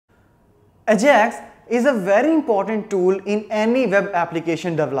Ajax is a very important tool in any web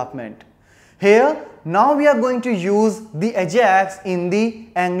application development. Here, now we are going to use the Ajax in the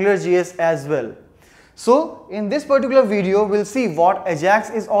AngularJS as well. So, in this particular video, we'll see what Ajax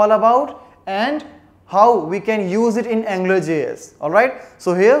is all about and how we can use it in AngularJS. Alright,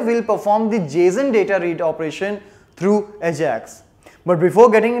 so here we'll perform the JSON data read operation through Ajax. But before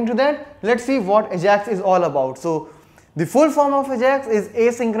getting into that, let's see what Ajax is all about. So, the full form of Ajax is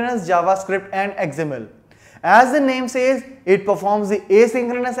asynchronous JavaScript and XML. As the name says, it performs the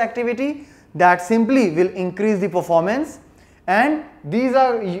asynchronous activity that simply will increase the performance, and these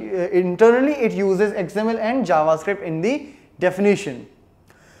are internally it uses XML and JavaScript in the definition.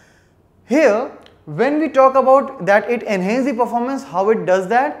 Here, when we talk about that it enhances the performance, how it does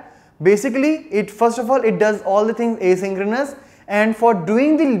that? Basically, first of all, it does all the things asynchronous, and for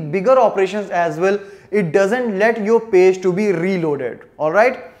doing the bigger operations as well, it doesn't let your page to be reloaded.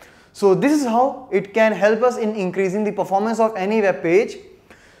 Alright, so this is how it can help us in increasing the performance of any web page.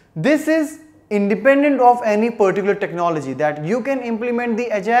 This is independent of any particular technology, that you can implement the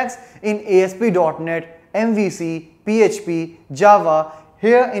Ajax in ASP.NET, MVC, PHP, Java,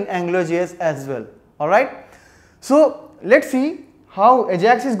 here in AngularJS as well. Alright, so let's see how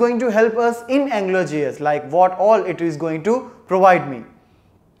Ajax is going to help us in AngularJS, like what all it is going to provide me.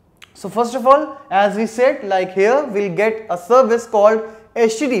 So first of all, as we said, like here we'll get a service called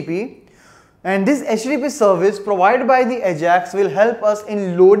HTTP, and this HTTP service provided by the Ajax will help us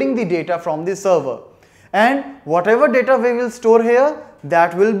in loading the data from the server, and whatever data we will store here,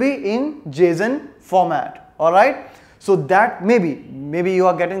 that will be in JSON format. Alright, so that maybe you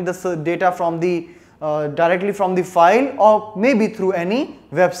are getting this data from the directly from the file, or maybe through any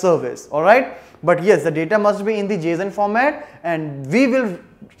web service. Alright, but yes, the data must be in the JSON format, and we will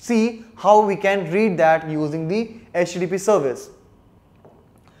see how we can read that using the HTTP service.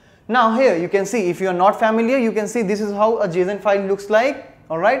 Now here you can see, if you are not familiar, you can see this is how a JSON file looks like.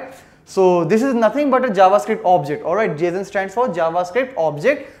 Alright, so this is nothing but a JavaScript object. Alright, JSON stands for JavaScript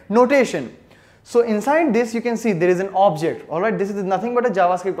object notation. So inside this you can see there is an object. Alright, this is nothing but a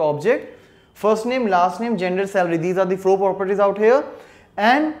JavaScript object. First name, last name, gender, salary, these are the 4 properties out here,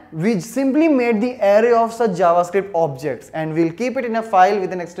 and we simply made the array of such JavaScript objects, and we'll keep it in a file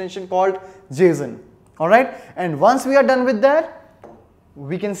with an extension called JSON. Alright, and once we are done with that,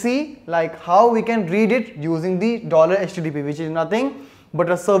 we can see like how we can read it using the $HTTP, which is nothing but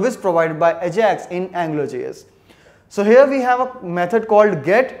a service provided by Ajax in AngularJS. So here we have a method called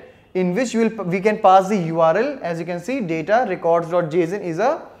get, in which we can pass the URL. As you can see, data records.json is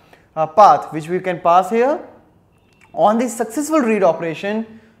a path which we can pass here. On the successful read operation,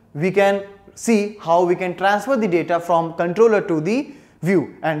 we can see how we can transfer the data from controller to the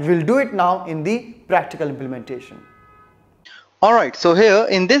view, and we'll do it now in the practical implementation. Alright, so here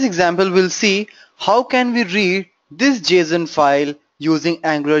in this example we'll see how can we read this JSON file using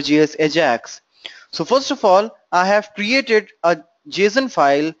AngularJS Ajax. So first of all, I have created a JSON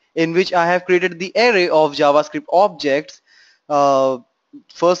file in which I have created the array of JavaScript objects,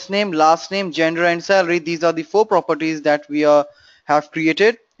 first name, last name, gender and salary. These are the 4 properties that we have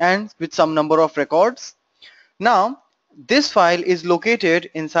created, and with some number of records. Now this file is located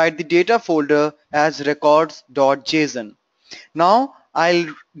inside the data folder as records.json. Now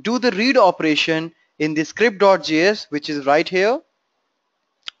I'll do the read operation in the script.js, which is right here.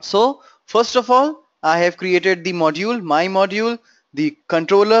 So first of all, I have created the module, my module, the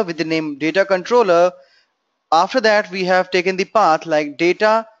controller with the name data controller. After that, we have taken the path like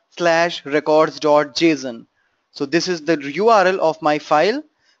data/records.json. So this is the URL of my file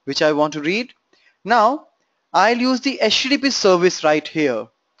which I want to read. Now I'll use the HTTP service right here.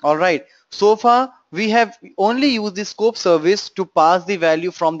 Alright, so far we have only used the scope service to pass the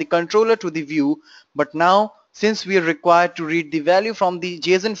value from the controller to the view, but now since we are required to read the value from the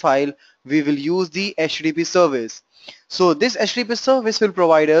JSON file, we will use the HTTP service. So this HTTP service will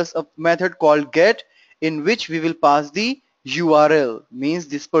provide us a method called get, in which we will pass the URL, means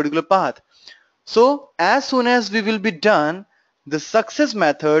this particular path. So as soon as we will be done, the success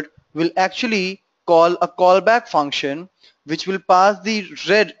method will actually call a callback function which will pass the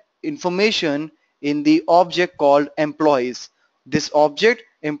read information in the object called employees. This object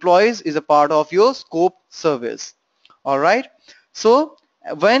employees is a part of your scope service. Alright, so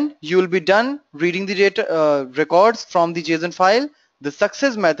when you will be done reading the data records from the JSON file, the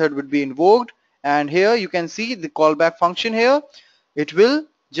success method would be invoked, and here you can see the callback function here. It will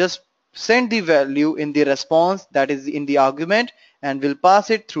just send the value in the response, that is in the argument, and will pass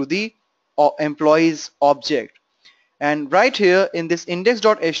it through the employees object. And right here in this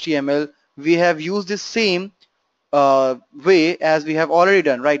index.html we have used the same way as we have already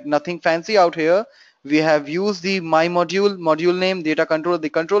done, right? Nothing fancy out here. We have used the my module name, data controller, the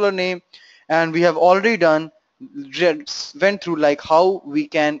controller name, and we have already done went through like how we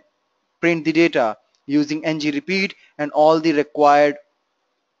can print the data using ng repeat and all the required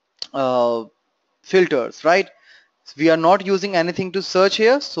uh, filters, right? We are not using anything to search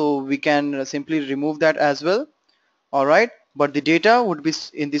here, so we can simply remove that as well. All right, but the data would be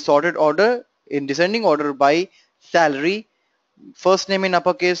in the sorted order, in descending order by salary, first name in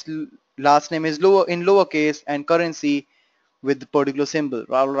uppercase, last name is in lowercase, and currency with the particular symbol.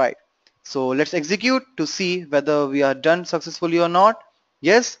 All right, so let's execute to see whether we are done successfully or not.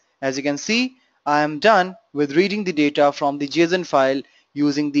 Yes, as you can see, I am done with reading the data from the JSON file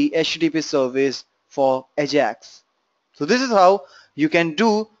using the HTTP service for Ajax. So this is how you can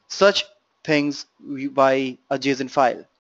do such things by a JSON file.